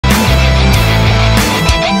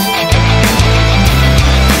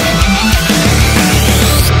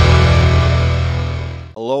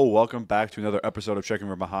welcome back to another episode of Checking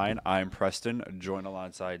From Behind. I'm Preston, joined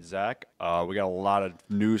alongside Zach. We got a lot of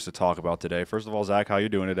news to talk about today. First of all, Zach, how you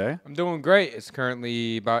doing today? I'm doing great. It's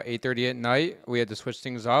currently about 8:30 at night. We had to switch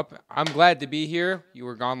things up. I'm glad to be here. You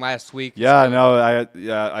were gone last week. Yeah, no,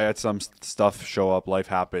 I had some stuff show up. Life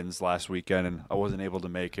happens last weekend, and I wasn't able to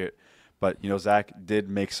make it. But Zach did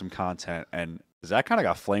make some content, and Zach kind of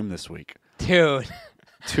got flamed this week. Dude.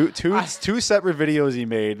 Two separate videos he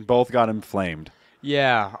made, both got him flamed.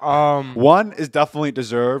 Yeah. One is definitely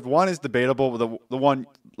deserved. One is debatable. The one,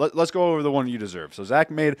 let's go over the one you deserve. So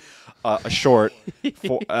Zach made a short. He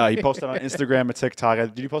posted on Instagram and TikTok.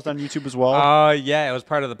 Did you post on YouTube as well? Yeah, it was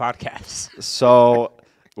part of the podcast. So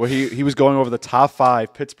where he was going over the top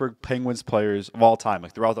 5 Pittsburgh Penguins players of all time,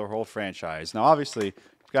 like throughout their whole franchise. Now, obviously,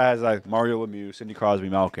 this guy has like Mario Lemieux, Sidney Crosby,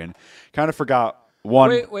 Malkin. Kind of forgot.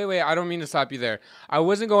 Wait. I don't mean to stop you there. I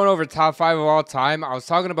wasn't going over top 5 of all time. I was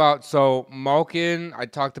talking about, Malkin, I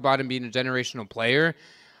talked about him being a generational player.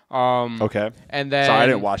 Okay. And then... Sorry, I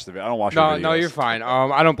didn't watch the video. I don't watch your videos. No, you're fine.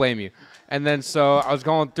 I don't blame you. And then so I was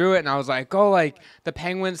going through it, and I was like, the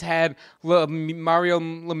Penguins had Mario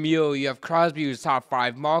Lemieux. You have Crosby, who's top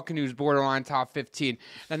 5. Malkin, who's borderline top 15.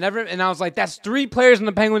 And I was like, that's 3 players in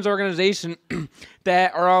the Penguins organization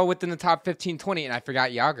that are all within the top 15, 20. And I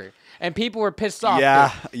forgot Jágr. And people were pissed off. Yeah,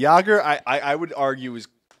 Jágr, I would argue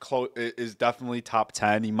is definitely top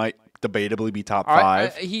 10. He might debatably be top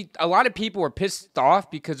 5. A lot of people were pissed off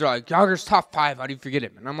because they're like, Jágr's top 5. How do you forget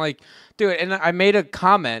him? And I'm like, dude. And I made a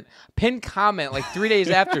pinned comment like 3 days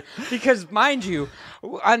after, because mind you,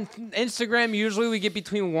 on Instagram usually we get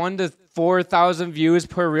between 1,000 to 4,000 views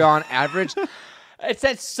per reel on average. It's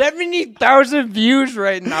at 70,000 views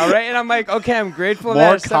right now, right? And I'm like, okay, I'm grateful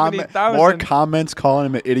that 70,000. More comments calling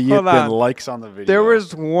him an idiot than likes on the video. There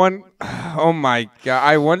was one. Oh my god!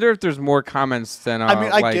 I wonder if there's more comments than.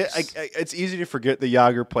 It's easy to forget that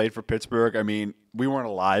Jágr played for Pittsburgh. I mean, we weren't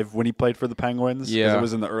alive when he played for the Penguins. Yeah, it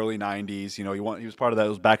was in the early '90s. He was part of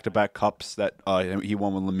those back-to-back cups that he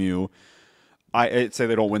won with Lemieux. I'd say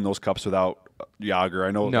they don't win those cups without Jágr.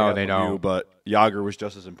 I know they don't, but Jágr was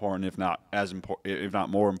just as important, if not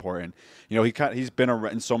more important. He's been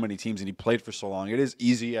in so many teams and he played for so long. It is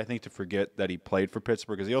easy, I think, to forget that he played for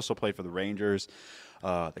Pittsburgh, because he also played for the Rangers,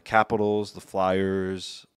 the Capitals, the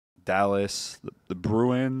Flyers, Dallas, the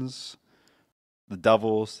Bruins, the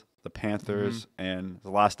Devils, the Panthers, and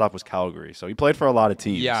the last stop was Calgary. So he played for a lot of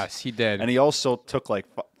teams. Yes, he did. And he also took like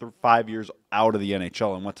 5 years out of the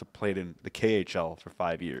NHL and went to play in the KHL for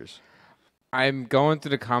 5 years. I'm going through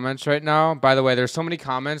the comments right now. By the way, there's so many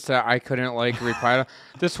comments that I couldn't reply to.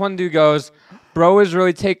 This one dude goes, "Bro is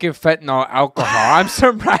really taking fentanyl alcohol." I'm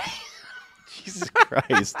surprised. Jesus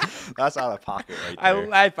Christ, that's out of pocket right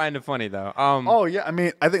there. I find it funny though. Yeah, I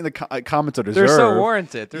mean, I think the comments are deserved. They're so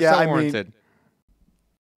warranted. Warranted.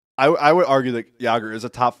 I would argue that Jágr is a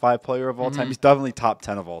top 5 player of all time. He's definitely top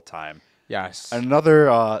 10 of all time. Yes.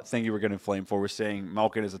 Another thing you were getting flamed for was saying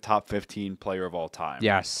Malkin is a top 15 player of all time.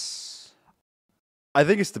 Yes. I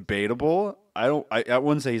think it's debatable. I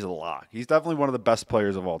wouldn't say he's a lock. He's definitely one of the best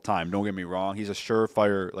players of all time. Don't get me wrong. He's a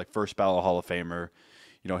surefire first ballot Hall of Famer.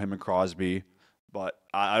 Him and Crosby. But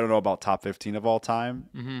I don't know about top 15 of all time.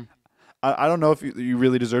 Mm-hmm. I don't know if you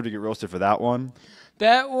really deserve to get roasted for that one.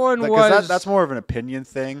 That one was... That's more of an opinion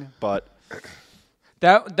thing, but...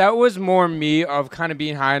 That was more me of kind of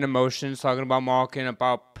being high in emotions, talking about Malkin,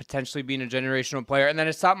 about potentially being a generational player. And then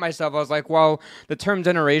I stopped myself. I was like, well, the term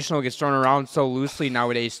generational gets thrown around so loosely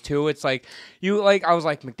nowadays, too. It's I was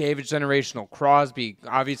like, McDavid's generational, Crosby,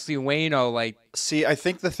 obviously Waino, See, I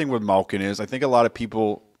think the thing with Malkin is, I think a lot of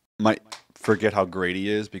people might forget how great he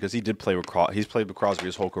is, because he did play with he's played with Crosby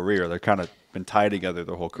his whole career. They're kind of been tied together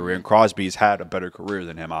their whole career. And Crosby's had a better career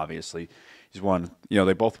than him, obviously. He's won,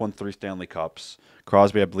 they both won 3 Stanley Cups.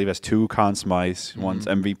 Crosby, I believe, has 2 Conn Smythes. One's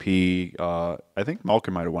MVP. I think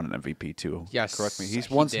Malkin might have won an MVP too. Yes, correct me. He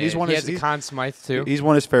has a Conn Smythe too. He's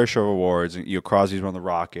won his fair share of awards. Crosby's won the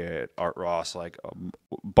Rocket, Art Ross, a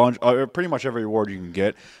bunch, pretty much every award you can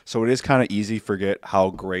get. So it is kind of easy to forget how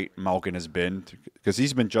great Malkin has been, because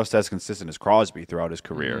he's been just as consistent as Crosby throughout his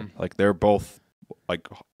career. They're both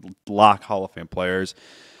lock Hall of Fame players.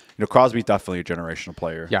 Crosby's definitely a generational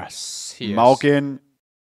player. Yes, he is. Malkin,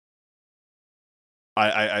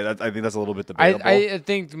 I think that's a little bit debatable. I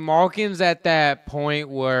think Malkin's at that point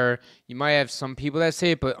where you might have some people that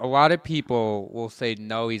say it, but a lot of people will say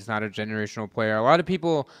no, he's not a generational player. A lot of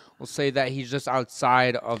people will say that he's just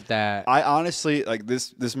outside of that. I honestly, like,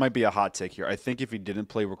 this might be a hot take here. I think if he didn't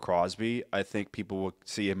play with Crosby, I think people would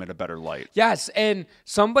see him in a better light. Yes, and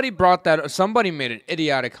somebody made an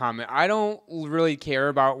idiotic comment. I don't really care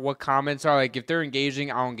about what comments are. Like, if they're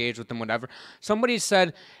engaging, I'll engage with them, whatever. Somebody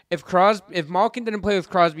said if Malkin didn't play with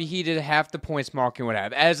Crosby, he did half the points Malkin would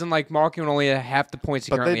have. As in, like, Malkin would only have half the points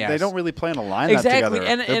he currently has. But they don't really play in a line together.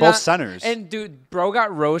 They're both centers. And, dude, bro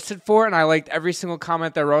got roasted for it, and I liked every single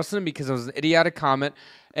comment that roasted him because it was an idiotic comment.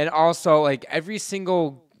 And also, like, every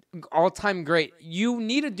single all-time great. You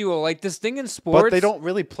need a duo like this thing in sports. But they don't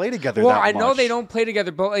really play together well, that much. I know they don't play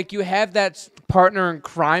together, but, like, you have that partner in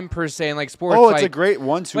crime, per se, in, like, sports. Oh, it's like, a great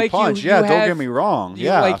 1-2 punch. Don't get me wrong.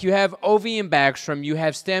 Like, you have Ovi and Backstrom. You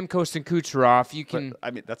have Stamkos and Kucherov. You can... But,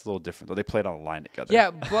 I mean, that's a little different, though. They played on a line together.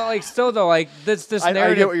 Yeah, but, like, still, though, like, this narrative...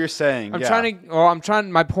 I get what you're saying.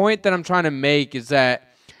 My point that I'm trying to make is that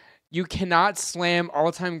you cannot slam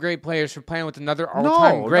all-time great players for playing with another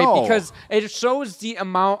all-time great because it shows the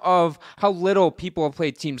amount of how little people have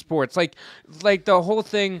played team sports. Like the whole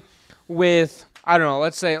thing with, I don't know,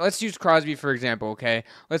 let's use Crosby for example, okay?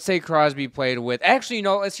 Let's say Crosby played with, actually,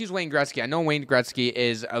 let's use Wayne Gretzky. I know Wayne Gretzky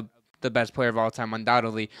is the best player of all time,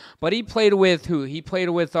 undoubtedly. But he played with who? He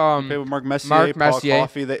played with Mark Messier, Paul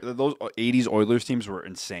Coffey. Those 80s Oilers teams were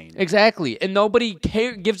insane. Exactly. And nobody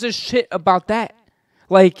gives a shit about that.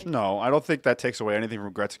 Like, no, I don't think that takes away anything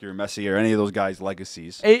from Gretzky or Messi or any of those guys'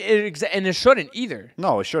 legacies. And it shouldn't either.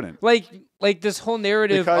 No, it shouldn't. Like this whole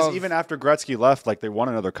narrative because even after Gretzky left, like, they won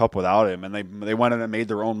another cup without him, and they went and made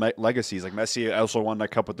their own legacies. Like, Messi also won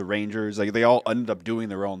that cup with the Rangers. Like, they all ended up doing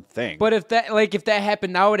their own thing. But if that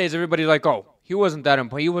happened nowadays, everybody's like, oh, he wasn't that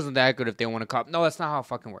important. He wasn't that good if they won a cup. No, that's not how it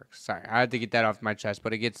fucking works. Sorry, I had to get that off my chest,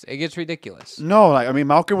 but it gets ridiculous. No, I mean,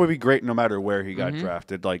 Malkin would be great no matter where he got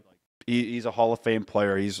drafted. Like, he's a Hall of Fame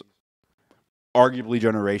player. He's arguably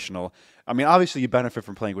generational. I mean, obviously you benefit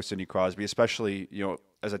from playing with Sidney Crosby, especially,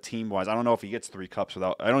 as a team-wise. I don't know if he gets 3 cups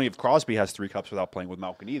without... I don't know if Crosby has 3 cups without playing with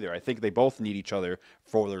Malkin either. I think they both need each other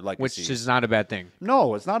for their legacy. Which is not a bad thing.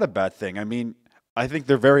 No, it's not a bad thing. I mean, I think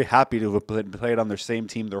they're very happy to have played on their same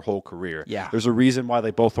team their whole career. Yeah. There's a reason why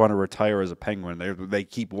they both want to retire as a Penguin. They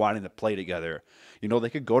keep wanting to play together.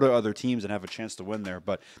 They could go to other teams and have a chance to win there,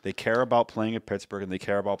 but they care about playing in Pittsburgh and they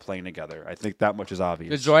care about playing together. I think that much is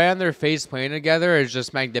obvious. The joy on their face playing together is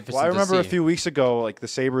just magnificent. Well, I remember a few weeks ago, like, the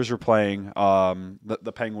Sabres were playing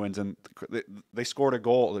the Penguins, and they scored a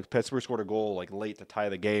goal. Like, Pittsburgh scored a goal, like, late to tie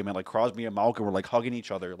the game, and, like, Crosby and Malkin were, like, hugging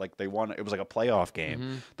each other like they won. It was like a playoff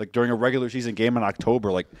game. Like, during a regular season game in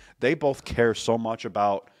October. Like, they both care so much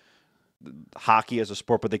about hockey as a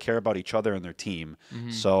sport, but they care about each other and their team.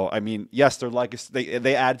 So, I mean, yes, their legacy,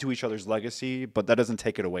 they add to each other's legacy, but that doesn't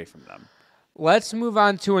take it away from them. Let's move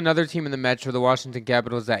on to another team in the Metro, the Washington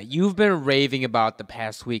Capitals, that you've been raving about the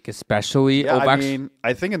past week, especially. Yeah, I mean,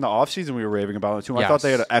 I think in the offseason we were raving about it too. Yes. I thought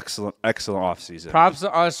they had an excellent offseason. Props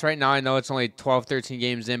to us right now. I know it's only 12, 13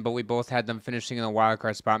 games in, but we both had them finishing in the wild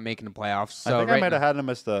card spot, making the playoffs. So I think I might have had them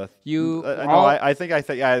as the... I think I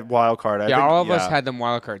had wild card. All of us had them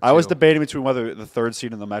wild card too. I was debating between whether the 3rd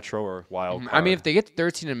seed in the Metro or wild card. I mean, if they get to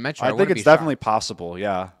 13 in Metro, I think it's definitely possible,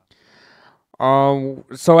 yeah.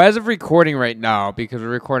 So as of recording right now, because we're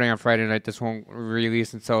recording on Friday night, this won't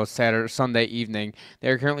release until Sunday evening.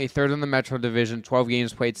 They're currently 3rd in the Metro Division, 12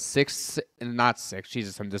 games played,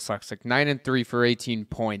 9-3 for 18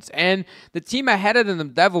 points. And the team ahead of them, the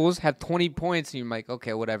Devils, have 20 points, and you're like,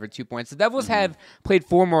 okay, whatever, 2 points. The Devils have played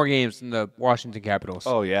 4 more games than the Washington Capitals.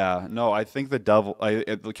 Oh, yeah. No, I think the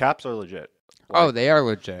Caps are legit. They are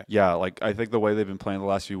legit. Yeah, like, I think the way they've been playing the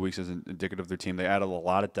last few weeks is indicative of their team. They added a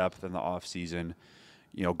lot of depth in the offseason.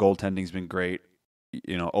 Goaltending's been great.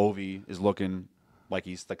 Ovi is looking like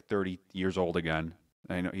he's like 30 years old again.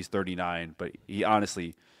 I know he's 39, but he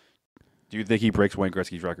honestly, do you think he breaks Wayne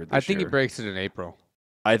Gretzky's record this year? I think he breaks it in April.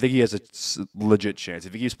 I think he has a legit chance.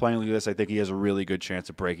 If he keeps playing like this, I think he has a really good chance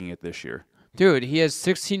of breaking it this year. Dude, he has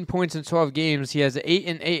 16 points in 12 games. He has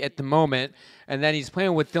 8-8 at the moment, and then he's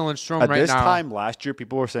playing with Dylan Strome right now. At this time last year,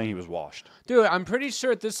 people were saying he was washed. Dude, I'm pretty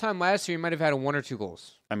sure at this time last year, he might have had 1 or 2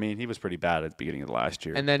 goals. I mean, he was pretty bad at the beginning of last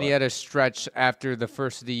year. And then he had a stretch after the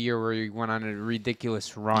first of the year where he went on a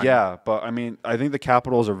ridiculous run. Yeah, but, I mean, I think the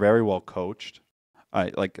Capitals are very well coached.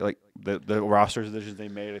 Like the roster decisions they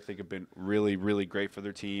made, I think, have been really, really great for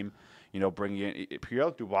their team. Bringing in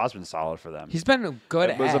Pierre-Luc Dubois has been solid for them. He's been good.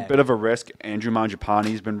 It was a bit of a risk. Andrew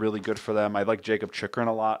Mangiapane's been really good for them. I like Jacob Chychrun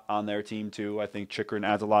a lot on their team too. I think Chychrun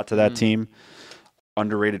adds a lot to that team.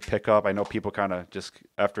 Underrated pickup. I know people kind of just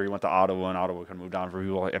after he went to Ottawa and Ottawa kind of moved on for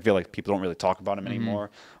people. I feel like people don't really talk about him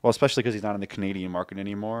anymore. Well, especially because he's not in the Canadian market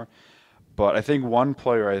anymore. But I think one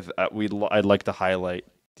player I'd like to highlight.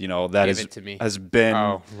 that has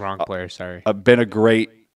been wrong player. Sorry, been a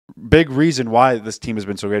big reason why this team has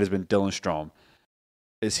been so great has been Dylan Strome.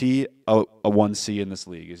 Is he a 1C in this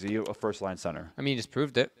league? Is he a first line center? I mean, he just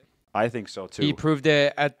proved it. I think so too. He proved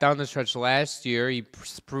it down the stretch last year.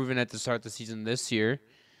 He's proven at the start of the season this year.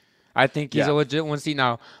 I think he's a legit 1C.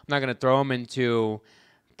 Now, I'm not going to throw him into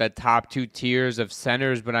the top 2 tiers of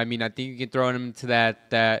centers, but I mean, I think you can throw him into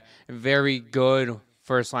that very good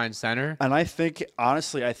first line center. And I think,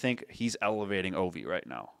 honestly, he's elevating Ovi right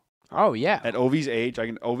now. Oh, yeah. At Ovi's age,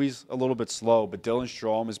 Ovi's a little bit slow, but Dylan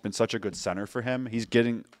Strome has been such a good center for him. He's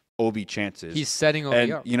getting Ovi chances. He's setting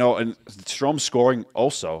Ovi up. And Strome's scoring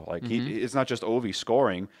also. Like it's not just Ovi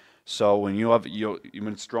scoring. So when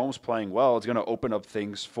when Strome's playing well, it's going to open up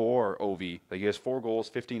things for Ovi. Like he has 4 goals,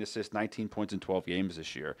 15 assists, 19 points in 12 games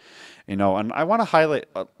this year. And I want to highlight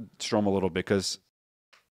Strome a little bit because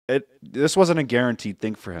this wasn't a guaranteed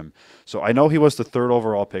thing for him. So I know he was the 3rd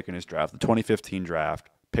overall pick in his draft, the 2015 draft,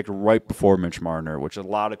 picked right before Mitch Marner, which a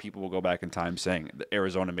lot of people will go back in time saying that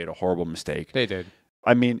Arizona made a horrible mistake. They did.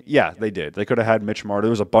 I mean, yeah, they did. They could have had Mitch Marner.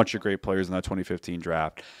 There was a bunch of great players in that 2015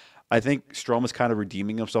 draft. I think Strome is kind of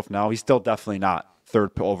redeeming himself now. He's still definitely not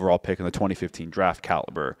 3rd overall pick in the 2015 draft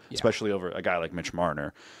caliber, especially over a guy like Mitch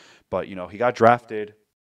Marner. But, he got drafted,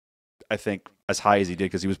 I think, as high as he did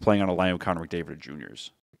because he was playing on a line with Connor McDavid at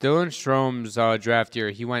juniors. Dylan Strome's draft year,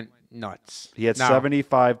 he went nuts. He had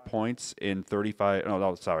 75 points in 35.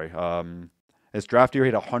 No, sorry. His draft year, he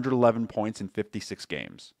had 111 points in 56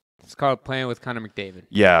 games. It's called playing with Connor McDavid.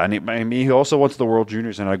 Yeah, and he also went to the World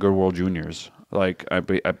Juniors and had good World Juniors. Like,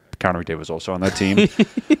 Connor McDavid was also on that team.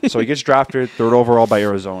 So he gets drafted 3rd overall by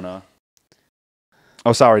Arizona.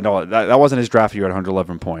 Oh, sorry, no, that wasn't his draft year at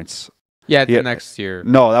 111 points. Yeah, the next year.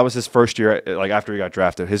 No, that was his first year, like after he got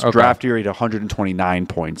drafted. His draft year, he had 129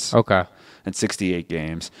 points. Okay. In 68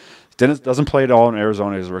 games. Doesn't play at all in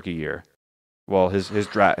Arizona his rookie year. Well, his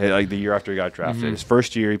draft, like the year after he got drafted. His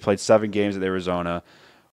first year, he played 7 games at Arizona,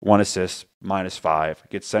 1 assist, -5.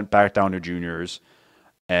 Gets sent back down to juniors,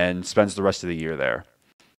 and spends the rest of the year there.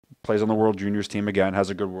 Plays on the World Juniors team again, has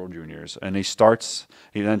a good World Juniors. And then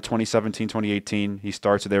 2017, 2018, he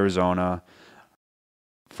starts at Arizona.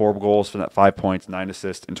 4 goals for that, 5 points, 9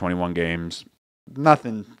 assists in 21 games.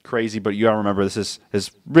 Nothing crazy, but you got to remember this is his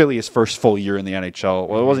first full year in the NHL.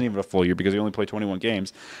 Well, it wasn't even a full year because he only played 21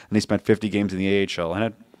 games, and he spent 50 games in the AHL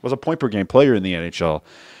and was a point-per-game player in the NHL.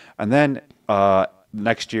 And then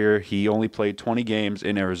next year, he only played 20 games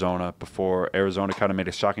in Arizona before Arizona kind of made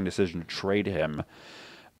a shocking decision to trade him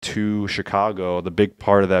to Chicago. The big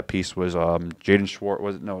part of that piece was Jaden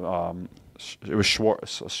Schwartz. It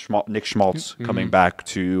was Nick Schmaltz coming back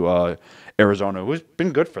to Arizona, who's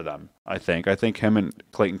been good for them, I think. I think him and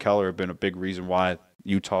Clayton Keller have been a big reason why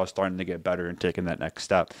Utah is starting to get better and taking that next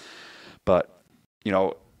step. But,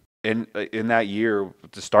 in that year,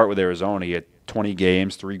 to start with Arizona, he had 20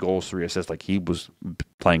 games, 3 goals, 3 assists. Like, he was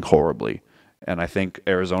playing horribly. And I think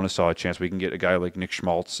Arizona saw a chance. We can get a guy like Nick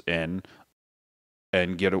Schmaltz in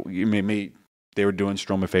and maybe they were doing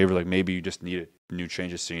Strome a favor. Like, maybe you just need a new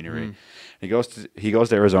change of scenery. He goes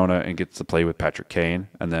to Arizona and gets to play with Patrick Kane,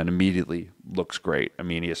 and then immediately looks great. I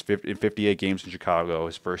mean, he has 58 games in Chicago,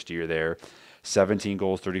 his first year there, 17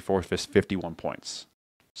 goals, 34 assists, 51 points.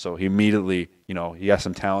 So he immediately, he has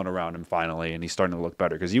some talent around him finally, and he's starting to look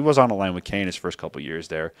better because he was on a line with Kane his first couple of years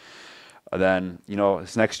there. Then,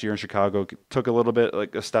 his next year in Chicago took a little bit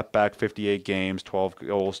like a step back, 58 games, 12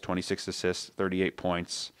 goals, 26 assists, 38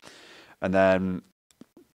 points. And then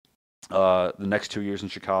the next 2 years in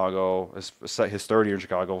Chicago, his 3rd year in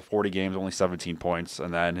Chicago, 40 games, only 17 points.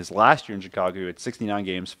 And then his last year in Chicago, he had 69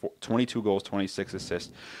 games, 22 goals, 26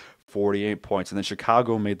 assists, 48 points. And then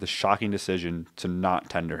Chicago made the shocking decision to not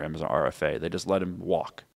tender him as an RFA. They just let him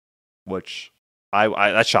walk, which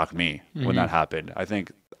that shocked me when that happened. I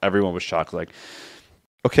think everyone was shocked. Like,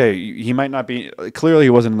 okay, he might not be – clearly he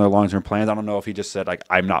wasn't in their long-term plans. I don't know if he just said, like,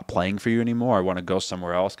 I'm not playing for you anymore. I want to go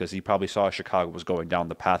somewhere else because he probably saw Chicago was going down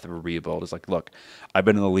the path of a rebuild. It's like, look, I've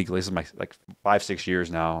been in the league. This is my, 5-6 years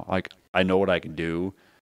now. Like, I know what I can do.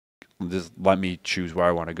 Just let me choose where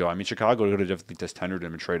I want to go. I mean, Chicago could have definitely just tendered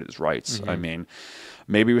him and traded his rights. I mean,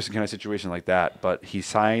 maybe it was some kind of situation like that. But he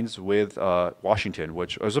signs with Washington,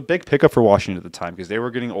 which was a big pickup for Washington at the time because they were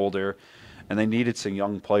getting older and they needed some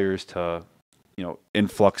young players to –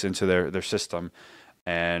 influx into their system.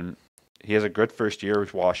 And he has a good first year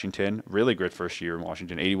with Washington, really good first year in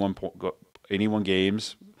Washington, 81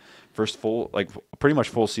 games, pretty much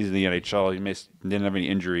full season in the NHL. He didn't have any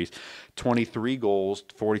injuries. 23 goals,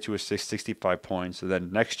 42 assists, 65 points. And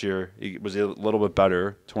then next year, he was a little bit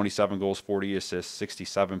better. 27 goals, 40 assists,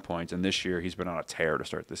 67 points. And this year, he's been on a tear to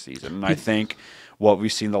start the season. And I think what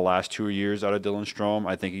we've seen the last 2 years out of Dylan Strome,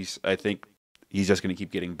 I think he's just going to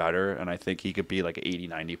keep getting better. And I think he could be like an 80,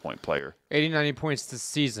 90-point player. 80, 90 points this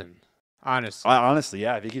season, honestly. Honestly,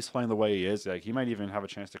 yeah. If he keeps playing the way he is, like he might even have a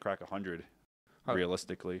chance to crack 100.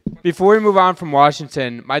 Realistically. Before we move on from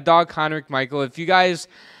Washington, my dog Connor McMichael, if you guys,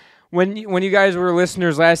 when you guys were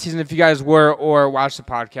listeners last season, if you guys were or watched the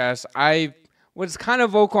podcast, I was kind of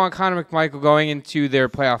vocal on Connor McMichael going into their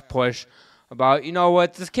playoff push about, you know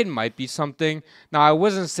what, this kid might be something. Now, I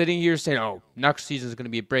wasn't sitting here saying, oh, next season is going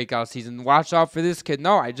to be a breakout season. Watch out for this kid.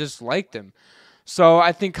 No, I just liked him. So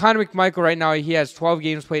I think Connor McMichael right now, he has 12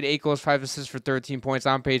 games played, 8 goals, 5 assists for 13 points,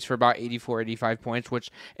 on pace for about 84, 85 points, which,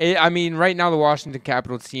 I mean, right now the Washington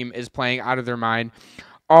Capitals team is playing out of their mind.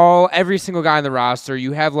 Every single guy on the roster,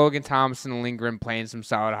 you have Logan Thompson and Lindgren playing some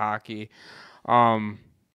solid hockey. I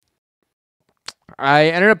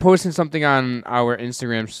ended up posting something on our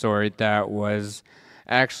Instagram story that was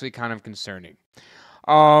actually kind of concerning.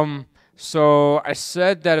 So I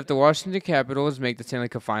said that if the Washington Capitals make the Stanley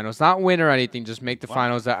Cup Finals, not win or anything, just make the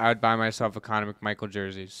finals, that I would buy myself a Connor McMichael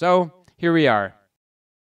jersey. So here we are.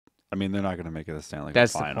 I mean, they're not going to make it a Stanley Cup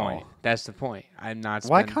Final. That's the point. I'm not.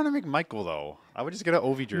 Why Connor McMichael though? I would just get an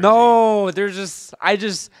Ovi jersey. No,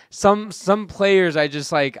 there's some players I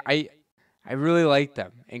just like. I really like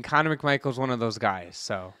them, and Connor McMichael's one of those guys.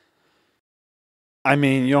 So. I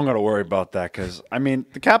mean, you don't got to worry about that because, I mean,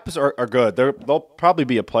 the Caps are good. They'll probably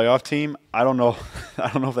be a playoff team. I don't know.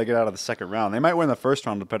 I don't know if they get out of the second round. They might win the first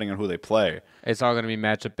round depending on who they play. It's all going to be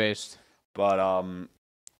matchup based. But,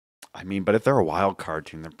 I mean, but if they're a wild card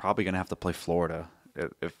team, they're probably going to have to play Florida. I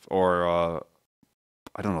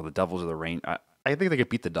don't know, the Devils or the Rangers. I think they could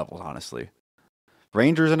beat the Devils, honestly.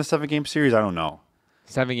 Rangers in a 7-game series, I don't know.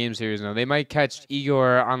 7-game series, no. They might catch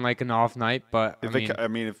Igor on like an off night, but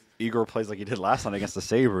if Igor plays like he did last night against the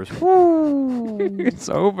Sabres, it's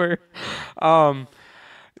over. I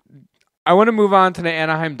want to move on to the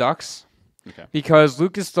Anaheim Ducks because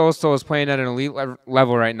Lucas Stolzo is playing at an elite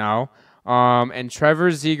level right now, and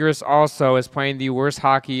Trevor Zegras also is playing the worst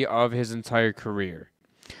hockey of his entire career.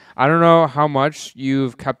 I don't know how much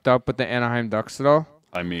you've kept up with the Anaheim Ducks at all.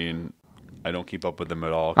 I mean, I don't keep up with them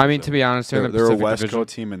at all. I mean, to be honest, they're a West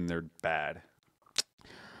Coast team and they're bad.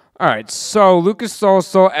 All right, so Lucas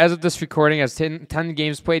Stolzo, as of this recording, has 10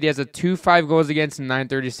 games played. He has a 2.5 goals against and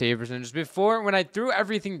 930 save percentage. Before, when I threw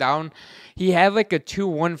everything down, he had like a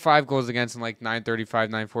 2.15 goals against and like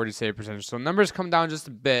 935, 940 save percentage. So numbers come down just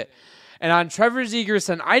a bit. And on Trevor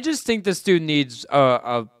Zegras, I just think this dude needs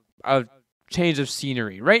a change of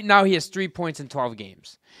scenery. Right now, he has 3 points in 12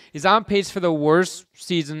 games. He's on pace for the worst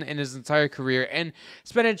season in his entire career, and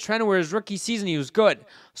it's been a trend where his rookie season he was good.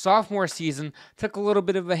 Sophomore season took a little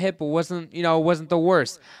bit of a hit, but wasn't the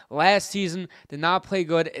worst. Last season did not play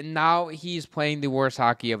good, and now he's playing the worst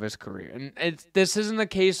hockey of his career. And this isn't the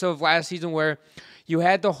case of last season where you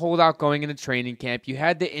had the holdout going into training camp, you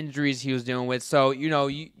had the injuries he was dealing with, so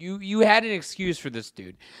you had an excuse for this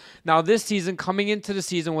dude. Now this season, coming into the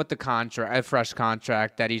season with a fresh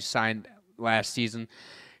contract that he signed last season.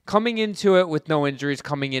 Coming into it with no injuries,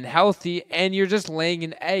 coming in healthy, and you're just laying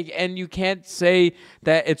an egg, and you can't say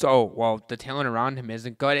that it's, the talent around him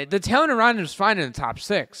isn't good. The talent around him is fine in the top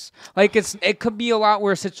 6. Like, it could be a lot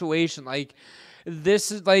worse situation. Like,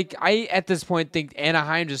 this is, like, I, at this point, think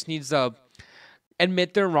Anaheim just needs to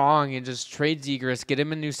admit they're wrong and just trade Zegras, get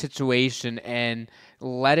him a new situation, and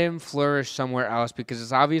let him flourish somewhere else because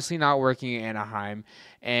it's obviously not working in Anaheim,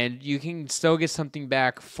 and you can still get something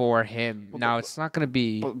back for him. Now, it's not going to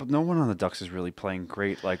be... But no one on the Ducks is really playing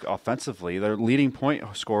great, like, offensively. Their leading point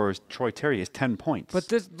scorer, Troy Terry, is 10 points. But,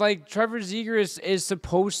 Trevor Zegras is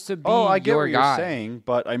supposed to be your guy. Oh, I get what you're saying,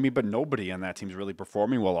 but nobody on that team is really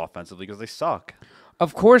performing well offensively because they suck.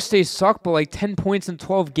 Of course they suck, but 10 points in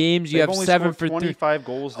 12 games, you have 7 for 25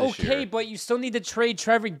 goals this year. Okay, but you still need to trade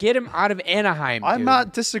Trevor. Get him out of Anaheim, I'm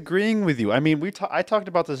not disagreeing with you. I mean, I talked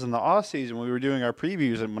about this in the offseason when we were doing our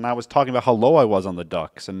previews and when I was talking about how low I was on the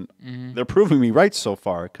Ducks, and they're proving me right so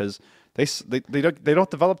far because they don't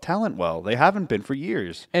develop talent well. They haven't been for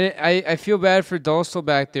years. And I feel bad for Dolso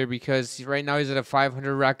back there because right now he's at a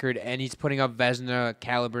 500 record and he's putting up Vezina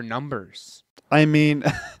caliber numbers. I mean...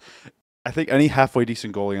 I think any halfway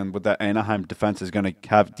decent goalie with that Anaheim defense is going to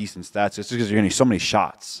have decent stats. It's just because you're going to need so many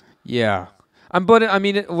shots. Yeah. But, I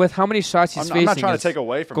mean, with how many shots he's facing, I'm not trying to take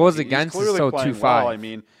away from goals him. Against is so 2-5. Well. I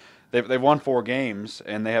mean, they've won 4 games,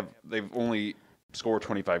 and they've only score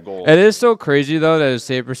 25 goals. It is so crazy though that his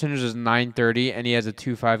save percentage is .930 and he has a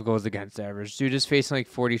 2.5 goals against average. Dude is facing like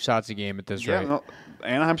 40 shots a game at this rate. No,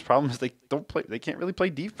 Anaheim's problem is they don't play. They can't really play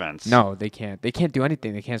defense. No, they can't. They can't do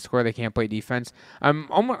anything. They can't score. They can't play defense.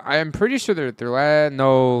 I'm pretty sure they're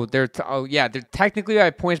technically by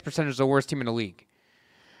points percentage the worst team in the league.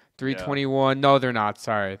 321. Yeah. No, they're not.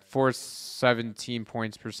 Sorry. 417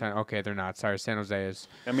 points percent. Okay, they're not. Sorry, San Jose is.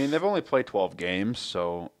 I mean, they've only played 12 games,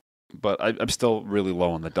 so. But I'm still really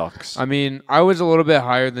low on the Ducks. I mean, I was a little bit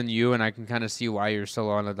higher than you, and I can kind of see why you're so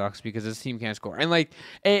low on the Ducks because this team can't score. And, like,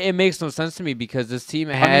 it makes no sense to me because this team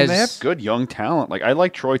has... I mean, they have good young talent. Like, I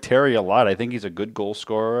like Troy Terry a lot. I think he's a good goal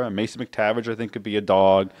scorer. And Mason McTavish, I think, could be a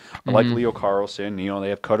dog. I like Leo Carlson. You know, they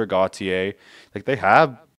have Cutter Gauthier. Like, they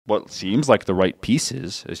have what seems like the right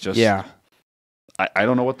pieces. It's just... Yeah. I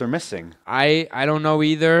don't know what they're missing. I don't know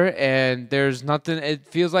either, and there's nothing... It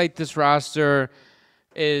feels like this roster...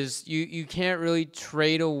 is you can't really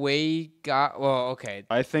trade away. Okay.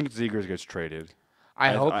 I think Zegras gets traded.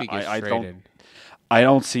 I hope he gets traded. I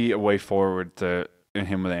don't see a way forward in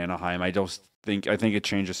him with Anaheim. I think a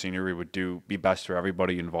change of scenery would be best for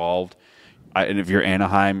everybody involved. And if you're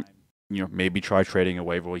Anaheim, you know, maybe try trading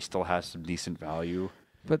away, but he still has some decent value.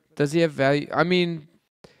 But does he have value? I mean,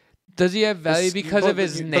 does he have value because of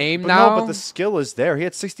his name now? No, but the skill is there. He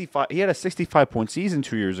had 65. He had a 65-point season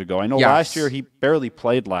 2 years ago. I know last year he barely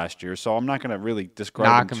played last year, so I'm not going to really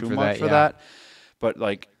describe him too much for that. But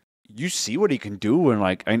like, you see what he can do,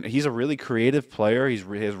 and he's a really creative player. He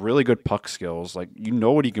has really good puck skills. Like, you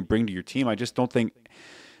know what he can bring to your team. I just don't think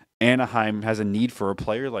Anaheim has a need for a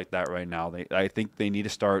player like that right now. I think they need to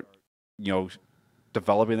start, you know,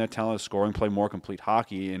 developing that talent, scoring, play more complete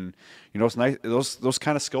hockey, and you know, it's nice. Those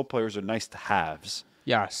kind of skill players are nice to haves.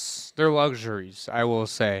 Yes, they're luxuries, I will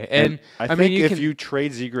say. And I think if you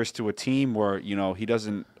trade Zegras to a team where, you know, he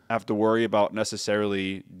doesn't have to worry about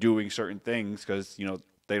necessarily doing certain things because, you know,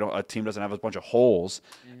 a team doesn't have a bunch of holes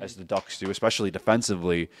as the Ducks do, especially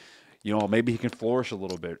defensively. You know, maybe he can flourish a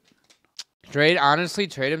little bit. Trade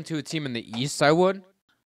him to a team in the East. I would.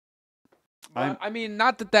 I mean,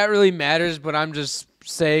 not that really matters, but I'm just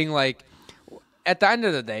saying, like, at the end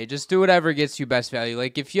of the day, just do whatever gets you best value.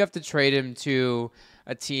 Like, if you have to trade him to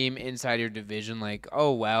a team inside your division, like,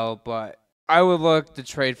 oh, well, but I would look to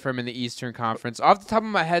trade for him in the Eastern Conference. Off the top of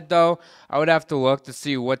my head, though, I would have to look to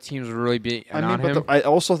see what teams would really be on him. I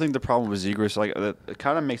also think the problem with Zegras, like, it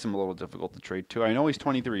kind of makes him a little difficult to trade, too. I know he's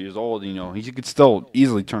 23 years old. You know, he could still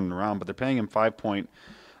easily turn it around, but they're paying him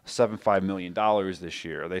 $5.75 million this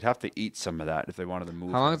year. They'd have to eat some of that if they wanted to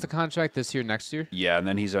move. How long is the contract? This year, next year? Yeah, and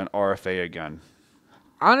then he's an RFA again.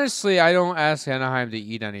 Honestly, I don't ask Anaheim to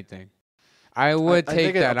eat anything. I would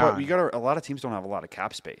take that on. A lot of teams don't have a lot of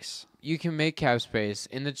cap space. You can make cap space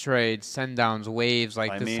in the trade, send downs, waves,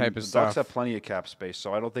 type of stuff. The Ducks have plenty of cap space,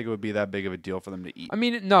 so I don't think it would be that big of a deal for them to eat. I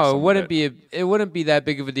mean, no, it wouldn't be that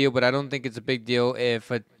big of a deal, but I don't think it's a big deal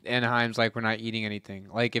if Anaheim's like, we're not eating anything.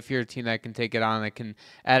 Like, if you're a team that can take it on, that can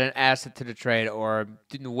add an asset to the trade or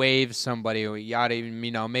waive somebody or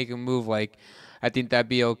make a move, like, I think that'd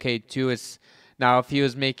be okay too. Now, if he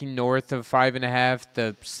was making north of 5.5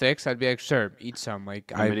 to 6, I'd be like, sure, eat some.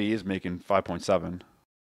 Like, he is making 5.7.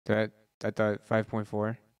 I thought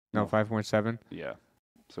 5.4. No, 5.7. Yeah.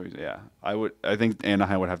 So I think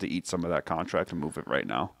Anaheim would have to eat some of that contract and move it right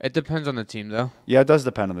now. It depends on the team, though. Yeah, it does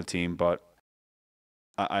depend on the team, but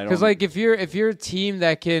I don't. Because like if you're a team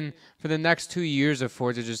that can for the next 2 years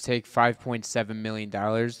afford to just take $5.7 million,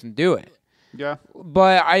 then do it. Yeah.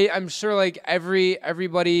 But I'm sure like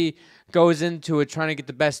everybody goes into it trying to get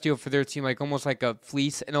the best deal for their team, like almost like a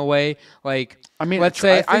fleece in a way. Like, I mean, I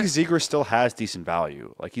think Zegras still has decent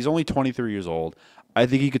value. Like, he's only 23 years old. I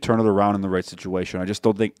think he could turn it around in the right situation. I just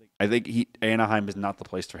don't think. I think Anaheim is not the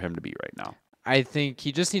place for him to be right now. I think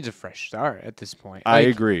he just needs a fresh start at this point. I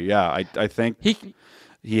agree. Yeah, I think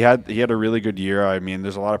he had a really good year. I mean,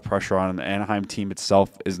 there's a lot of pressure on him. The Anaheim team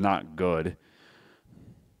itself is not good.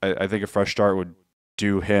 I think a fresh start would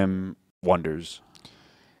do him wonders.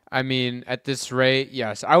 I mean, at this rate,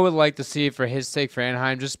 yes, I would like to see it for his sake for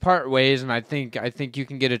Anaheim. Just part ways, and I think you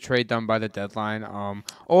can get a trade done by the deadline.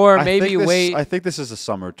 Or maybe wait. I think this is a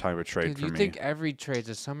summer type of trade for me. You think every trade's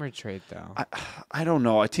a summer trade, though? I don't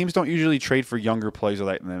know. Teams don't usually trade for younger players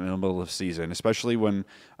like in the middle of the season, especially when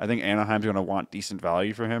I think Anaheim's going to want decent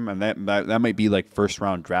value for him, and that might be like first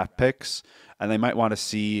round draft picks, and they might want to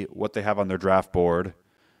see what they have on their draft board.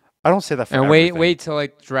 I don't say that for everything. Wait till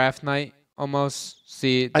like draft night almost.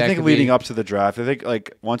 I think leading up to the draft, I think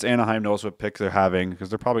like once Anaheim knows what pick they're having, because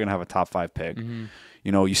they're probably going to have a top 5 pick. Mm-hmm.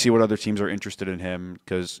 You know, you see what other teams are interested in him,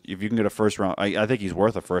 because if you can get a first round, I think he's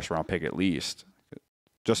worth a first round pick at least.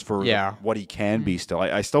 just for what he can be still.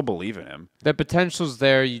 I still believe in him. The potential's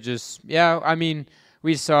there. You just, I mean,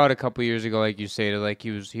 we saw it a couple years ago, like you stated. Like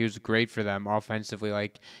he was great for them offensively.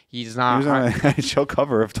 Like he's not. He was on an NHL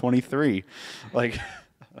cover of 23, like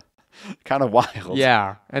kind of wild.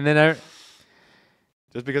 Yeah, and then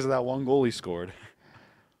just because of that one goal he scored.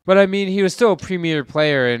 But, I mean, he was still a premier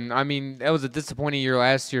player, and, I mean, that was a disappointing year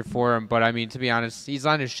last year for him. But, I mean, to be honest, he's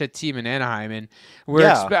on a shit team in Anaheim, and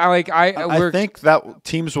I think that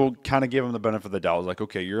teams will kind of give him the benefit of the doubt. Like,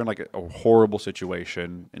 okay, you're in, like, a horrible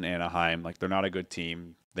situation in Anaheim. Like, they're not a good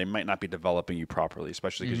team. They might not be developing you properly,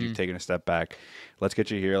 especially because you've taken a step back. Let's get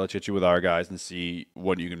you here. Let's get you with our guys and see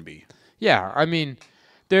what you can be. Yeah, I mean,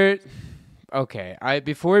 okay.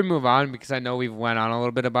 Before we move on, because I know we've went on a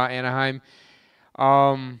little bit about Anaheim,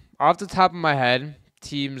 off the top of my head,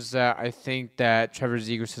 teams that I think that Trevor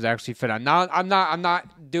Zegras has actually fit on. Now, I'm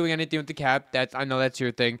not doing anything with the cap. I know that's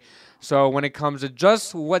your thing. So when it comes to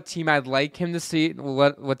just what team I'd like him to see,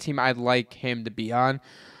 what team I'd like him to be on.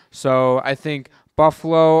 So I think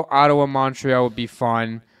Buffalo, Ottawa, Montreal would be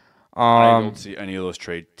fun. I don't see any of those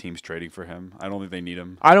teams trading for him. I don't think they need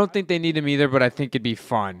him. I don't think they need him either, but I think it'd be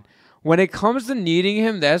fun. When it comes to needing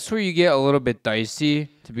him, that's where you get a little bit dicey,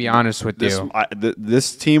 to be honest with you.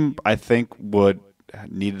 This team, I think, would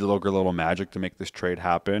need to look a little magic to make this trade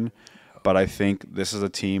happen. But I think this is a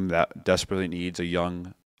team that desperately needs a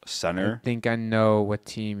young center. I think I know what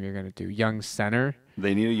team you're going to do. Young center?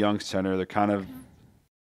 They need a young center. They're kind of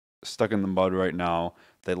stuck in the mud right now.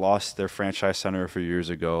 They lost their franchise center a few years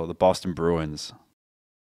ago, the Boston Bruins.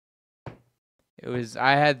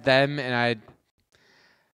 I had them, and I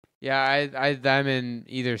had them in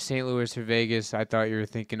either St. Louis or Vegas. I thought you were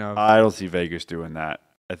thinking of. I don't see Vegas doing that.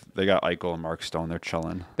 They got Eichel and Mark Stone. They're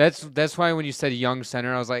chilling. That's why when you said young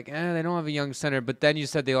center, I was like, they don't have a young center. But then you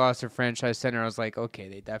said they lost their franchise center. I was like, okay,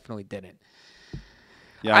 they definitely didn't.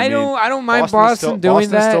 Yeah, I don't mind Boston doing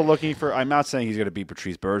Boston's that. Still looking for. I'm not saying he's going to beat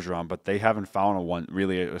Patrice Bergeron, but they haven't found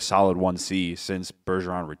a solid 1C since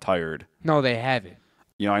Bergeron retired. No, they haven't.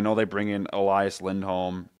 I know they bring in Elias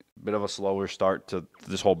Lindholm. Bit of a slower start to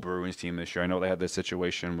this whole Bruins team this year. I know they had this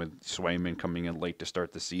situation with Swayman coming in late to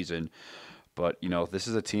start the season, but this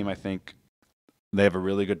is a team. I think they have a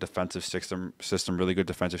really good defensive system, really good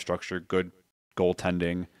defensive structure, good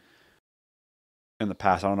goaltending. In the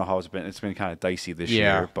past, I don't know how it's been. It's been kind of dicey this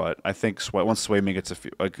year, but I think once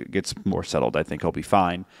Swayman gets more settled, I think he'll be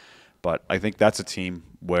fine. But I think that's a team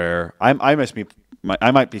where I might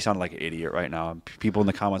be sounding like an idiot right now. People in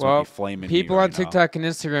the comments might be flaming me. People on TikTok and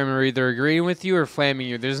Instagram are either agreeing with you or flaming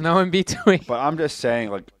you. There's no in between. But I'm just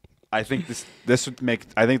saying, like, I think this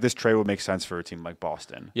trade would make sense for a team like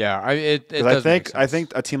Boston. Yeah, it does make sense. I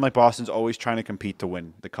think a team like Boston's always trying to compete to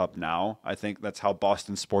win the cup now. I think that's how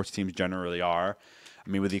Boston sports teams generally are. I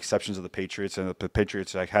mean, with the exceptions of the Patriots, and the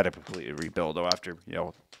Patriots had to completely rebuild after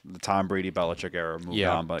the Tom Brady Belichick era moved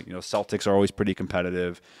on. But Celtics are always pretty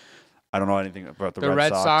competitive. I don't know anything about the Red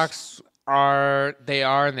Sox. They are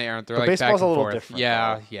and they aren't. They're like baseball's back and a little forth. different.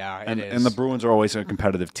 Yeah, it is. And the Bruins are always a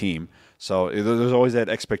competitive team. So there's always that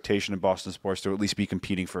expectation in Boston sports to at least be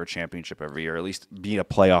competing for a championship every year, at least be a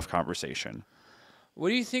playoff conversation. What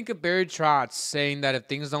do you think of Barry Trotz saying that if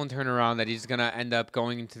things don't turn around, that he's going to end up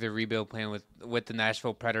going into the rebuild plan with the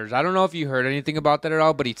Nashville Predators? I don't know if you heard anything about that at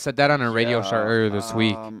all, but he said that on a radio show earlier this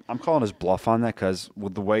week. I'm calling his bluff on that because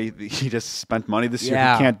with the way he just spent money this year,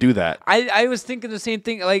 he can't do that. I was thinking the same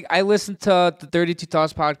thing. Like, I listened to the 32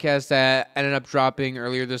 Thoughts podcast that ended up dropping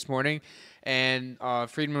earlier this morning, and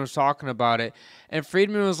Friedman was talking about it. And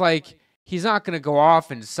Friedman was like, he's not going to go off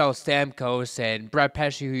and sell Stamkos and Brett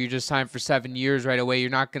Pesce, who you just signed for 7 years right away. You're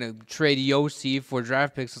not going to trade Yossi for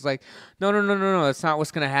draft picks. It's like, no. That's not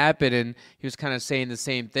what's going to happen. And he was kind of saying the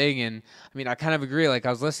same thing. And, I mean, I kind of agree. Like, I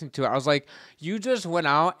was listening to it. I was like, you just went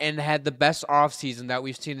out and had the best offseason that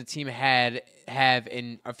we've seen the team have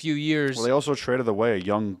in a few years. Well, they also traded away a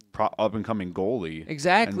young up-and-coming goalie.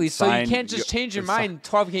 Exactly. So you can't just change your mind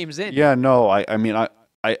 12 games in. Yeah, no. I mean,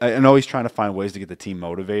 I know he's trying to find ways to get the team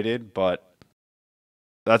motivated, but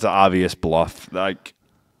that's an obvious bluff. Like,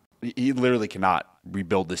 he literally cannot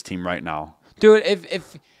rebuild this team right now. Dude,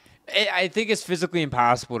 I think it's physically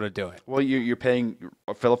impossible to do it. Well, you're paying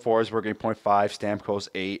Philip Forsberg 8.5, Stamkos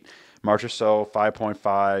 8, Marchessault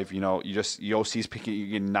 5.5. Yossi's picking.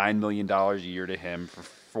 You get $9 million a year to him for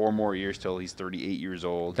 4 more years till he's 38 years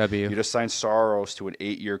old. You just signed Saros to an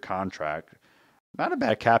 8-year contract. Not a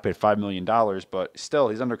bad cap at $5 million, but still,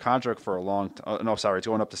 he's under contract for a long time. No, sorry, it's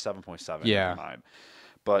going up to 7.7. Yeah.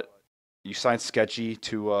 But you signed Sketchy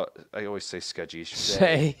to, I always say Sketchy.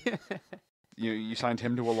 Say. You signed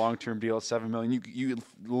him to a long-term deal at $7 million. You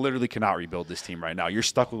literally cannot rebuild this team right now. You're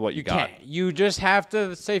stuck with what you got. Can't. You just have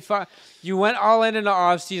to say, you went all in the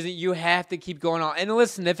offseason. You have to keep going on. And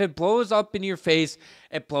listen, if it blows up in your face,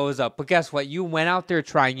 it blows up. But guess what? You went out there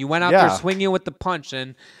trying. You went out there swinging with the punch.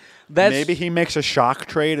 And maybe he makes a shock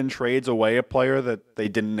trade and trades away a player that they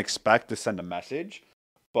didn't expect to send a message.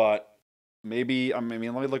 But maybe, let me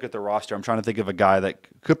look at the roster. I'm trying to think of a guy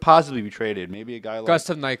that could possibly be traded. Maybe a guy like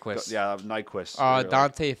Gustav Nyquist. Yeah, Nyquist.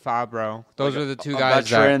 Dante Fabro. Those are the two guys.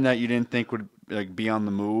 A veteran that you didn't think would be on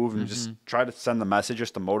the move and just try to send the message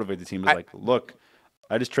just to motivate the team. Look,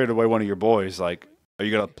 I just traded away one of your boys. Are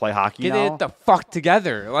you gonna play hockey now? Get it the fuck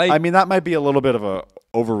together. That might be a little bit of a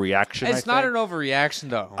overreaction. It's not an overreaction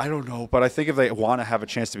though. I don't know, but I think if they want to have a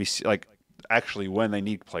chance to be actually win, they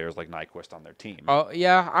need players like Nyquist on their team. Oh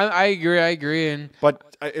yeah, I agree.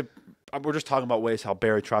 But we're just talking about ways how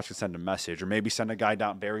Barry Trotz could send a message, or maybe send a guy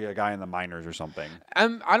down, bury a guy in the minors or something.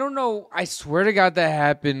 I don't know. I swear to God that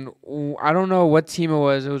happened. I don't know what team it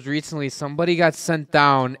was. It was recently. Somebody got sent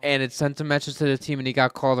down, and it sent a message to the team, and he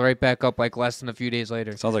got called right back up less than a few days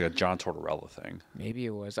later. Sounds like a John Tortorella thing. Maybe it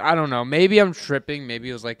was. I don't know. Maybe I'm tripping. Maybe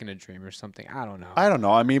it was in a dream or something. I don't know. I don't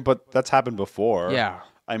know. But that's happened before. Yeah.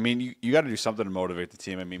 You got to do something to motivate the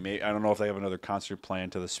team. Maybe, I don't know if they have another concert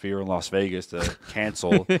planned to the Sphere in Las Vegas to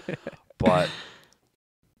cancel, but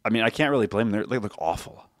I can't really blame them. They look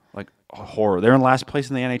awful, horror. They're in last place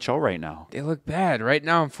in the NHL right now. They look bad right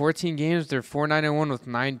now. In 14 games, they're 4-9-1 with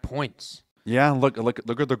 9 points. Yeah, look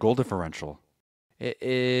at their goal differential. It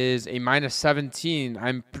is a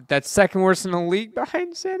 -17. That's second worst in the league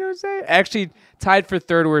behind San Jose. Actually, tied for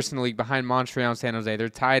third worst in the league behind Montreal and San Jose. They're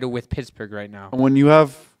tied with Pittsburgh right now. When you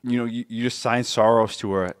have, you just signed Saros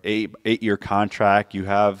to a 8-year contract. You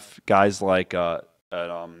have guys like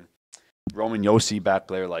Roman Josi back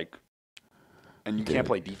there, and you can't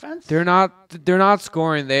play defense. They're not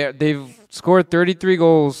scoring. They've scored 33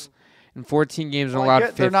 goals in 14 games and allowed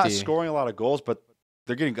 50. They're not scoring a lot of goals, but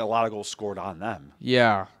they're getting a lot of goals scored on them.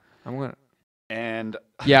 Yeah.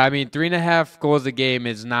 3.5 goals a game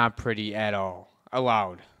is not pretty at all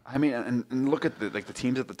allowed. And look at the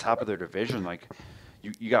teams at the top of their division.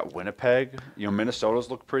 You got Winnipeg. Minnesota's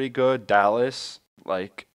look pretty good. Dallas,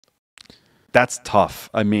 that's tough.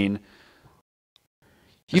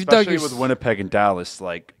 Especially with Winnipeg and Dallas.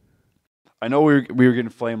 I know we were getting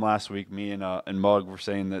flamed last week. Me and Mug were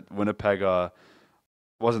saying that Winnipeg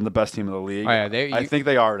wasn't the best team in the league. Oh, yeah, I think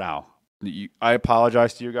they are now. I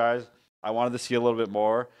apologize to you guys. I wanted to see a little bit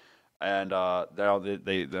more, and they're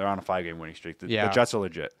on a 5-game winning streak. The Jets are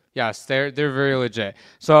legit. Yes, they're very legit.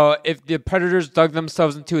 So if the Predators dug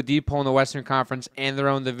themselves into a deep hole in the Western Conference and their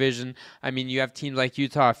own division, you have teams like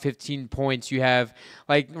Utah, 15 points. You have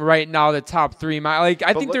right now the top 3. I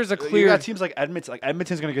think there's a clear. You got teams like Edmonton.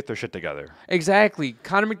 Edmonton's going to get their shit together. Exactly.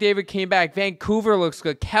 Connor McDavid came back. Vancouver looks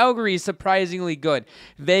good. Calgary is surprisingly good.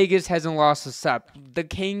 Vegas hasn't lost a step. The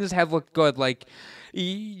Kings have looked good.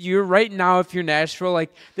 You're right now, if you're Nashville,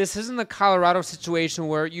 this isn't the Colorado situation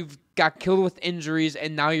where you've got killed with injuries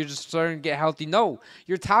and now you're just starting to get healthy. No,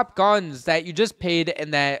 your top guns that you just paid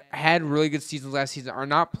and that had really good seasons last season are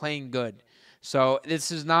not playing good. So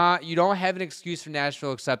this is not. You don't have an excuse for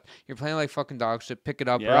Nashville except you're playing fucking dog shit. Pick it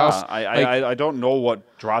up, or else. I don't know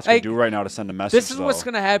what Trotz can do right now to send a message. This is what's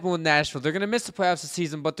going to happen with Nashville. They're going to miss the playoffs this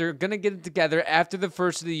season, but they're going to get it together after the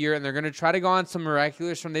first of the year, and they're going to try to go on some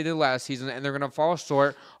miraculous run they did last season, and they're going to fall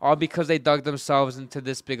short, all because they dug themselves into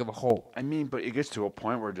this big of a hole. But it gets to a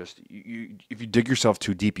point where just if you dig yourself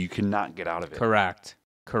too deep, you cannot get out of it. Correct.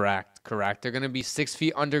 They're going to be 6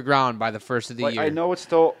 feet underground by the first of the year. I know it's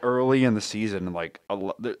still early in the season, and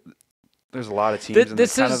there's a lot of teams in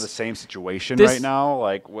kind of the same situation right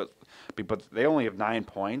now. But they only have 9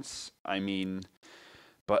 points.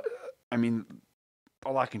 But a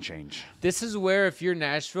lot can change. This is where, if you're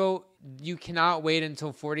Nashville, you cannot wait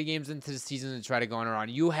until 40 games into the season to try to go on around.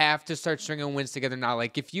 You have to start stringing wins together now.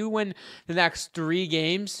 If you win the next 3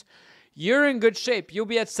 games, you're in good shape. You'll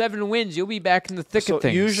be at 7 wins. You'll be back in the thick of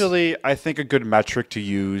things. Usually, I think a good metric to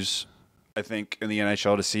use, in the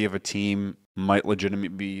NHL to see if a team might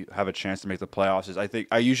legitimately have a chance to make the playoffs is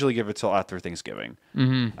I usually give it till after Thanksgiving.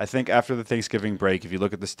 Mm-hmm. I think after the Thanksgiving break, if you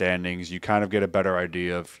look at the standings, you kind of get a better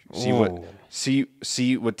idea of see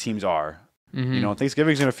what teams are. Mm-hmm.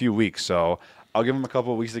 Thanksgiving's in a few weeks, so I'll give them a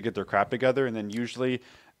couple of weeks to get their crap together, and then usually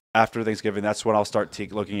after Thanksgiving, that's when I'll start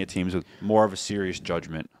looking at teams with more of a serious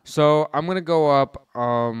judgment. So I'm gonna go up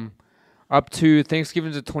to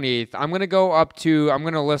Thanksgiving's the 28th. I'm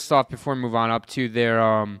gonna list off before we move on up to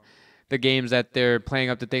their the games that they're playing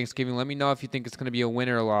up to Thanksgiving. Let me know if you think it's gonna be a win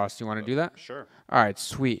or a loss. You want to do that? Sure. All right,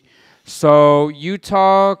 sweet. So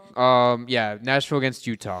Utah, Nashville against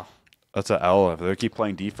Utah. That's an L. If they keep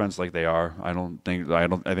playing defense like they are, I think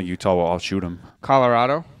Utah will outshoot them.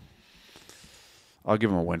 Colorado. I'll give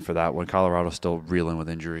them a win for that one. Colorado's still reeling with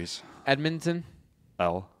injuries. Edmonton.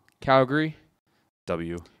 L. Calgary.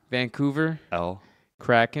 W. Vancouver. L.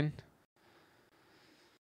 Kraken.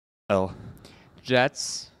 L.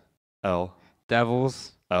 Jets. L.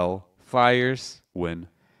 Devils. L. Flyers. Win.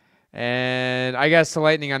 And I guess the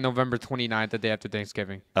Lightning on November 29th, the day after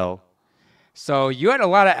Thanksgiving. L. So you had a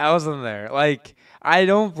lot of L's in there. Like, I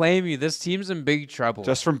don't blame you. This team's in big trouble.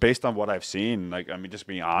 Just based on what I've seen. Just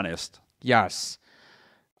being honest. Yes.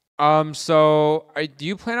 So do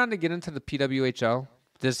you plan on to get into the PWHL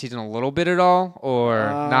this season a little bit at all, or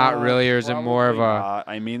not really, or is it more of a? Not.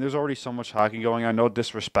 I mean, there's already so much hockey going on. No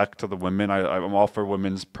disrespect to the women. I'm all for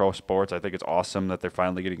women's pro sports. I think it's awesome that they're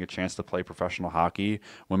finally getting a chance to play professional hockey.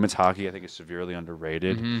 Women's hockey, I think, is severely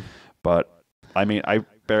underrated. Mm-hmm. But I mean, I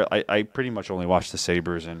pretty much only watch the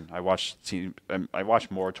Sabres, and I watch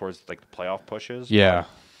more towards like the playoff pushes. Yeah.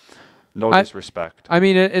 No disrespect. I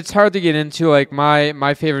mean, it's hard to get into. Like,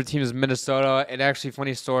 my favorite team is Minnesota. And actually,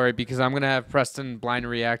 funny story, because I'm going to have Preston blind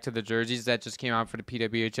react to the jerseys that just came out for the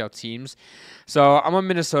PWHL teams. So I'm a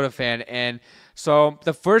Minnesota fan. And so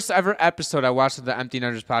the first ever episode I watched of the Empty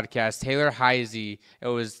Netters podcast, Taylor Heisey, it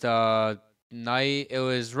was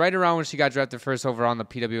right around when she got drafted first overall in the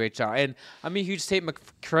PWHL. And I'm a huge Tate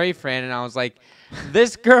McRae fan, and I was like,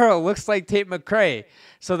 this girl looks like Tate McRae.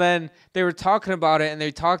 So then they were talking about it, and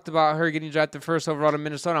they talked about her getting drafted first overall to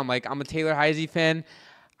Minnesota. I'm like, I'm a Taylor Heisey fan.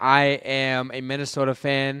 I am a Minnesota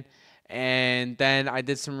fan. And then I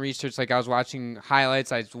did some research. Like, I was watching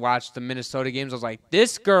highlights. I watched the Minnesota games. I was like,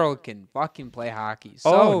 this girl can fucking play hockey.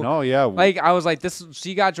 So, Like, I was like,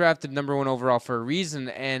 she got drafted number 1 overall for a reason.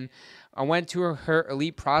 And I went to her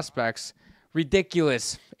elite prospects.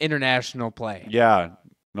 Ridiculous international play. Yeah.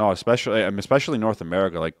 No, especially North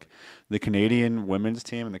America. Like, the Canadian women's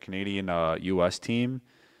team and the Canadian U.S. team.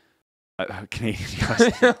 Canadian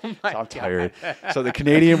U.S. team. I'm tired. So the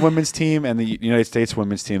Canadian women's team and the United States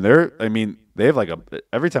women's team, they have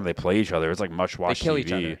every time they play each other, it's like much watch they kill TV.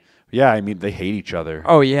 Each other. Yeah, I mean, they hate each other.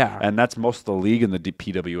 Oh, yeah. And that's most of the league in the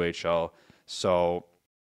PWHL. So,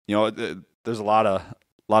 there's a lot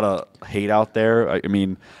of hate out there. I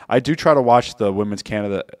mean, I do try to watch the women's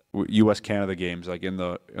U.S. Canada games, like in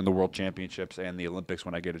the World Championships and the Olympics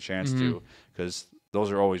when I get a chance to, because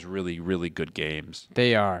those are always really, really good games.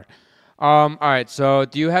 They are. All right. So,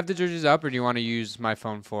 do you have the jerseys up, or do you want to use my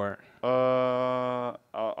phone for it? I'll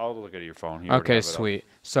look at your phone. Okay, sweet.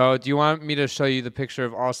 So, do you want me to show you the picture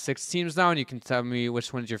of all 6 teams now, and you can tell me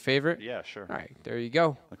which one's your favorite? Yeah, sure. All right, there you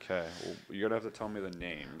go. Okay, well, you're gonna have to tell me the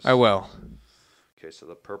names. I will. Okay, so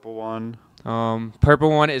the purple one.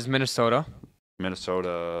 Purple one is Minnesota.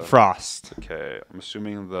 Minnesota. Frost. Okay, I'm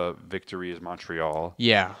assuming the victory is Montreal.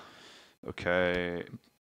 Yeah. Okay.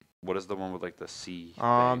 What is the one with like the C?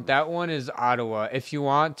 That one is Ottawa. If you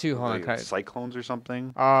want to, hold on. Cyclones or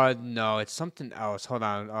something? No, it's something else. Hold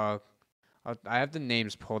on. I have the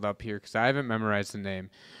names pulled up here because I haven't memorized the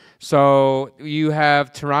name. So you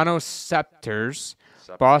have Toronto Scepters,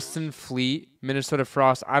 Boston Fleet, Minnesota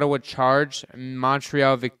Frost, Ottawa Charge,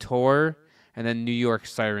 Montreal Victor, and then New York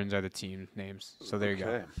Sirens are the team names. So there you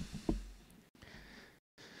go.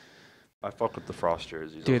 I fuck with the Frost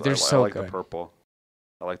jerseys. Dude, they're so good. I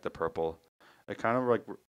like the purple.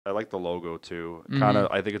 I like the logo too.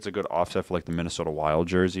 I think it's a good offset for like the Minnesota Wild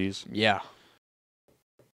jerseys. Yeah.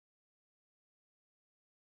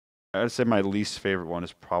 I'd say my least favorite one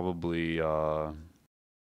is probably the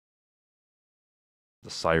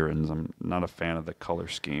Sirens. I'm not a fan of the color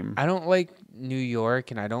scheme. I don't like New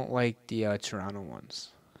York, and I don't like the Toronto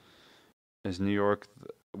ones. Is New York...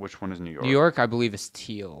 Which one is New York? New York, I believe, is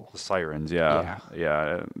teal. The Sirens, yeah.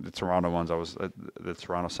 The Toronto ones, the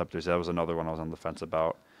Toronto Scepters, that was another one I was on the fence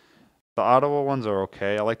about. The Ottawa ones are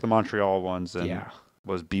okay. I like the Montreal ones. And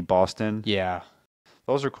was Boston. Yeah.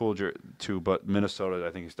 Those are cool too, but Minnesota,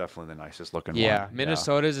 I think, is definitely the nicest looking one. Yeah,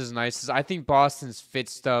 Minnesota's is nice. I think Boston's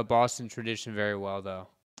fits the Boston tradition very well, though.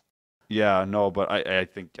 Yeah, no, but I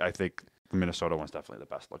think the Minnesota one's definitely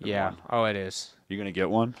the best looking one. Yeah, oh, it is. You gonna get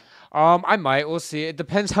one? I might. We'll see. It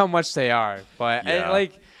depends how much they are. But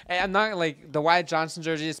I'm not like the Wyatt Johnson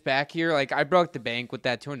jersey is back here. Like, I broke the bank with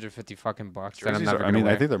that $250 fucking bucks. That I'm never gonna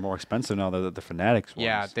wear. I think they're more expensive now than the Fanatics ones.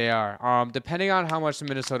 Yeah, they are. Depending on how much the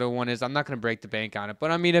Minnesota one is, I'm not gonna break the bank on it.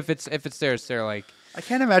 But I mean, if it's there, it's there. Like, I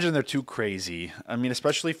can't imagine they're too crazy. I mean,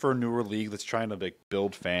 especially for a newer league that's trying to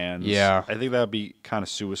build fans. Yeah, I think that would be kind of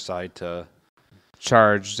suicide to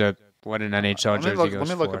charge that what an NHL jersey goes for. Let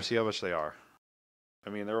me look up, see how much they are. I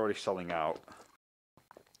mean, they're already selling out.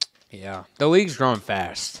 Yeah, the league's growing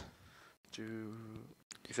fast. You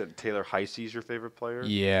said Taylor Heisey's your favorite player?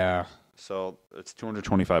 Yeah. So it's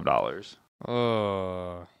 $225.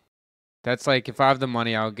 Oh. That's like, if I have the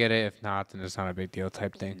money, I'll get it. If not, then it's not a big deal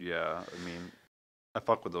type thing. Yeah, I mean, I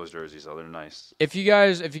fuck with those jerseys, though. They're nice. If you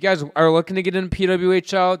guys are looking to get into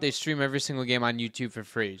PWHL, they stream every single game on YouTube for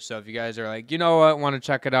free. So if you guys are like, you know what, want to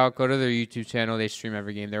check it out, go to their YouTube channel. They stream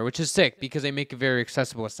every game there, which is sick because they make it very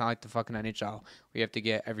accessible. It's not like the fucking NHL. We have to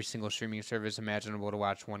get every single streaming service imaginable to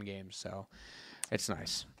watch one game. So it's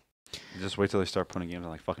nice. Just wait till they start putting games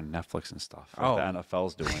on like fucking Netflix and stuff. Like the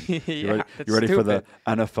NFL's doing. Yeah, you ready for the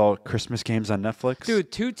NFL Christmas games on Netflix? Dude,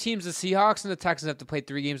 2 teams, the Seahawks and the Texans, have to play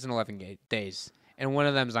 3 games in 11 days. And one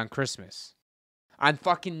of them is on Christmas. On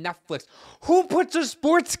fucking Netflix. Who puts a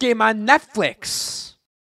sports game on Netflix?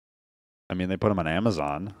 I mean, they put them on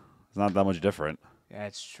Amazon. It's not that much different.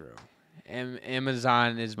 That's true.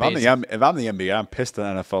 Amazon is if I'm the NBA, I'm pissed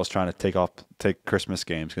that NFL's trying to take Christmas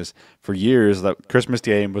games because for years, that Christmas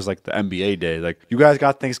game was like the NBA day. Like, you guys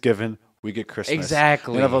got Thanksgiving, we get Christmas.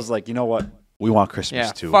 Exactly. And NFL's like, you know what? We want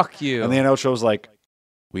Christmas too. Fuck you. And the NHL show's like,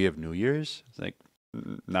 we have New Year's? It's like,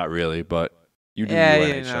 not really, but you do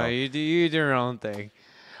you do your own thing.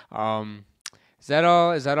 Is that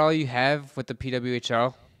all you have with the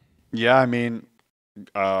PWHL? Yeah, I mean,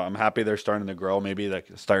 I'm happy they're starting to grow. Maybe like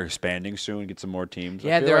start expanding soon, get some more teams.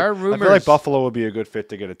 Yeah, there are rumors. I feel like Buffalo would be a good fit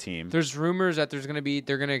to get a team. There's rumors that they're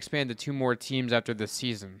gonna expand to 2 more teams after this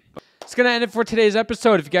season. It's gonna end it for today's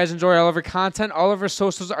episode. If you guys enjoy all of our content, all of our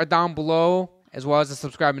socials are down below, as well as the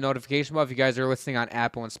subscribe and notification bell. If you guys are listening on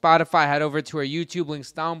Apple and Spotify, head over to our YouTube,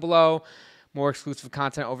 links down below. More exclusive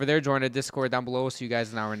content over there. Join our Discord down below. We'll see you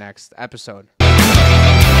guys in our next episode.